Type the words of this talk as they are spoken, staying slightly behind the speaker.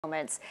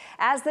Moments.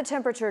 As the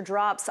temperature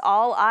drops,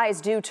 all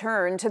eyes do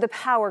turn to the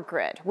power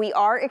grid. We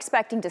are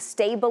expecting to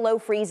stay below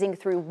freezing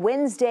through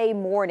Wednesday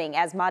morning,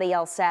 as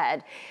Mariel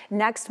said.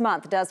 Next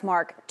month does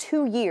mark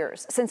 2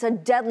 years since a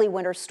deadly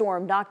winter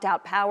storm knocked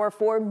out power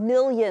for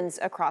millions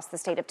across the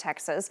state of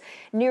Texas.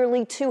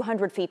 Nearly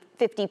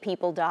 250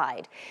 people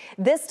died.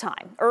 This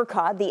time,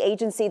 ERCOT, the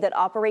agency that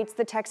operates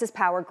the Texas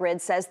power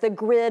grid, says the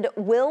grid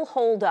will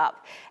hold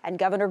up, and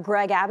Governor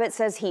Greg Abbott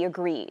says he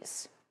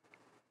agrees.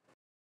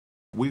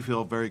 We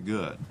feel very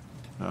good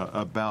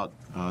about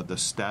the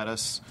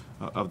status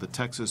of the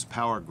Texas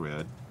power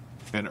grid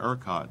and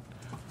ERCOT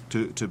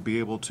to be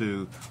able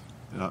to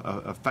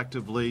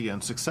effectively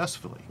and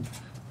successfully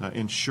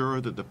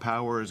ensure that the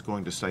power is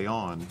going to stay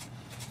on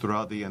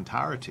throughout the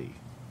entirety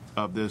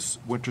of this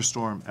winter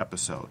storm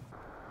episode.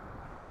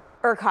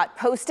 ERCOT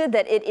posted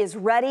that it is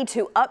ready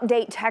to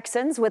update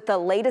Texans with the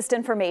latest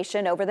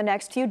information over the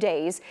next few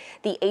days.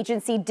 The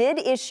agency did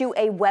issue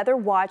a weather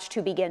watch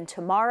to begin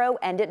tomorrow,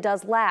 and it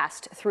does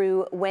last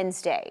through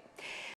Wednesday.